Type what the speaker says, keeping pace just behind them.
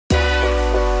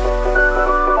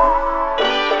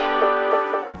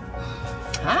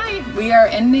we are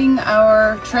ending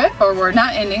our trip, or we're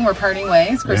not ending, we're parting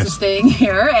ways. Chris is staying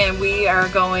here, and we are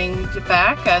going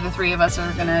back. The three of us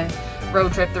are going to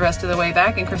road trip the rest of the way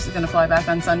back, and Chris is going to fly back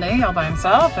on Sunday all by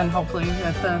himself, and hopefully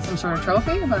with some sort of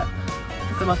trophy, but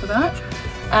good luck with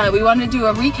that. We wanted to do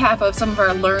a recap of some of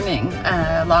our learning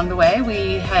along the way.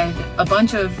 We had a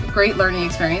bunch of great learning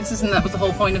experiences, and that was the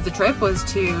whole point of the trip, was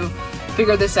to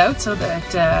figure this out so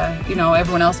that you know,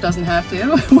 everyone else doesn't have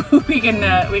to. we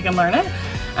can learn it.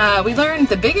 We learned,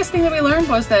 the biggest thing that we learned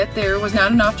was that there was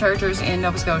not enough chargers in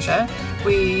Nova Scotia.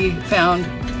 We found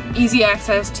easy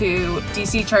access to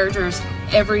DC chargers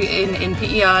in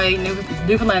PEI,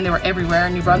 Newfoundland, they were everywhere.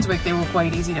 In New Brunswick, they were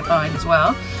quite easy to find as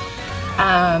well.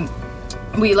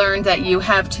 We learned that you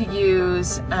have to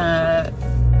use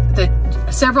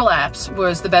several apps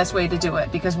was the best way to do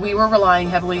it, because we were relying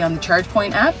heavily on the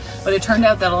ChargePoint app, but it turned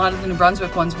out that a lot of the New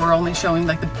Brunswick ones were only showing,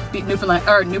 like the Newfoundland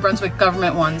or New Brunswick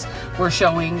government ones were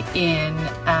showing in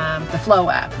the Flow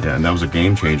app. Yeah, and that was a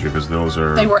game changer, because those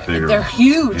are bigger. They're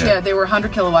huge. Yeah, they were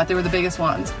 100 kilowatt. They were the biggest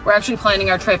ones. We're actually planning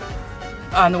our trip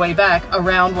on the way back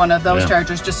around one of those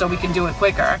chargers, just so we can do it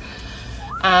quicker.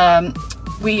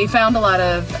 We found a lot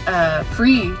of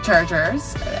free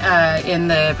chargers in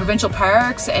the provincial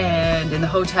parks and in the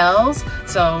hotels,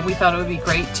 so we thought it would be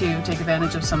great to take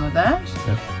advantage of some of that.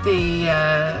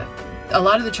 A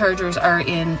lot of the chargers are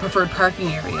in preferred parking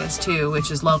areas too, which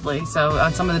is lovely. So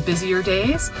on some of the busier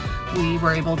days, we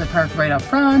were able to park right up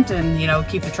front and, you know,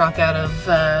 keep the truck out of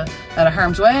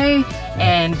harm's way,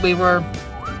 and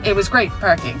it was great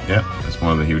parking. Yeah, that's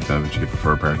one of the huge benefits. You get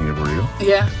preferred parking everywhere you go.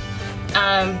 Yeah.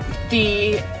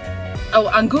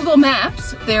 On Google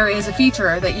Maps, there is a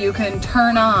feature that you can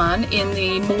turn on in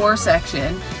the More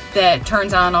section that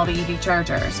turns on all the EV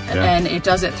chargers, and it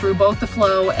does it through both the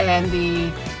Flow and the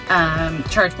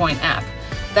ChargePoint app.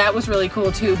 That was really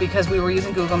cool too, because we were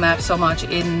using Google Maps so much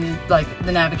in like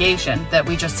the navigation that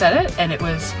we just set it, and it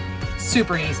was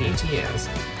super easy to use.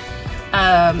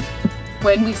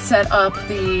 When we set up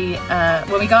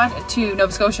when we got to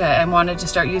Nova Scotia and wanted to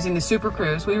start using the Super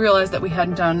Cruise, we realized that we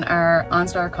hadn't done our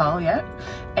OnStar call yet.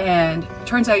 And it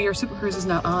turns out your Super Cruise is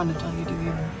not on until you do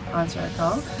your OnStar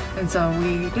call. And so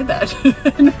we did that.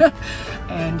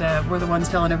 And we're the ones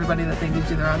telling everybody that they need to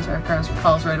do their OnStar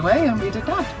calls right away, and we did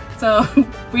not. So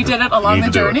we did it along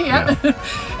the journey,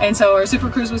 And so our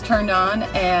Super Cruise was turned on,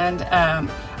 and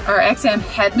our XM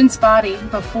had been spotty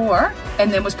before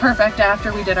and then was perfect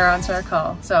after we did our OnStar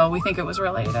call. So we think it was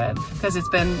related, because it's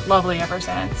been lovely ever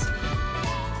since.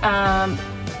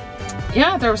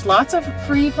 Yeah, there was lots of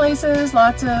free places,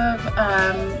 lots of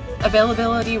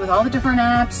availability with all the different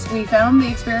apps. We found the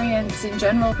experience in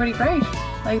general pretty great.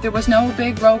 Like, there was no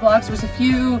big roadblocks. There was a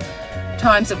few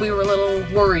times that we were a little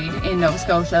worried in Nova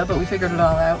Scotia, but we figured it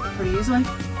all out pretty easily.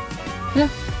 Yeah,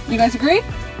 you guys agree?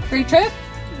 Great trip?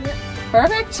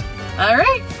 Perfect. All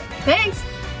right. Thanks.